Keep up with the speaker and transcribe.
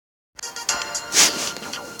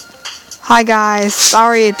Hi guys,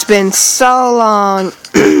 sorry it's been so long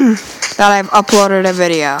that I've uploaded a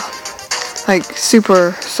video. Like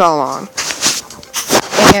so long.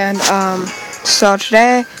 And so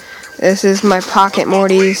today this is my Pocket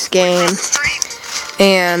Mortys game.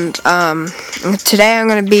 And today I'm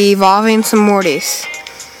gonna be evolving some mortys.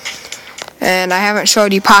 And I haven't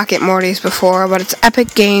showed you Pocket Mortys before, but it's an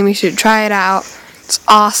epic game, you should try it out. It's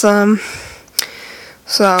awesome.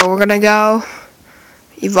 So we're gonna go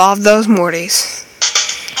evolve those mortys.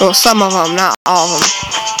 Well, some of them, not all of them.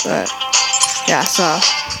 But yeah, so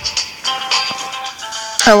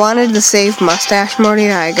I wanted to save Mustache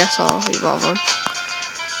Morty. I guess I'll evolve them.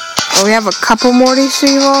 Well, we have a couple mortys to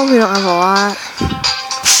evolve. We don't have a lot.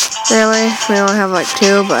 Really, we only have like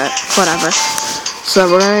 2, but whatever. So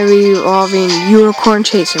we're gonna be evolving Unicorn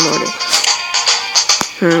Chaser Morty.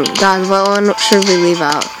 Guys, what one should we leave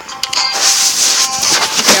out?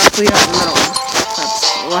 Okay, I'll leave out the middle one.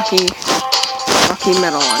 Lucky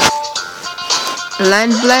middle one.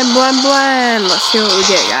 Blend. Let's see what we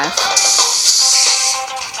get, guys.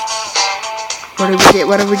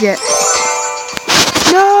 What did we get?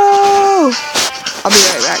 No! I'll be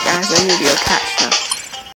right back, guys. I need to go catch them.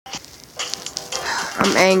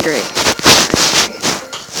 I'm angry.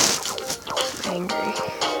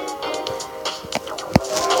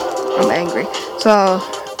 So,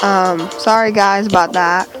 sorry guys about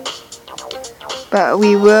that. But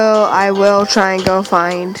I will try and go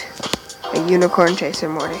find a Unicorn Chaser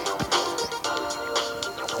Morty.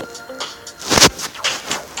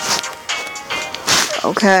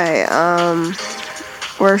 Okay,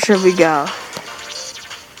 where should we go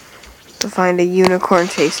to find a Unicorn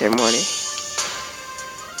Chaser Morty?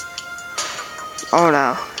 Oh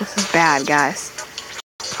no, this is bad, guys.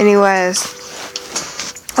 Anyways,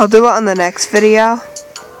 I'll do it on the next video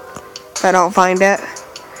if I don't find it,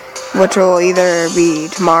 which will either be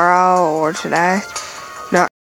tomorrow or today.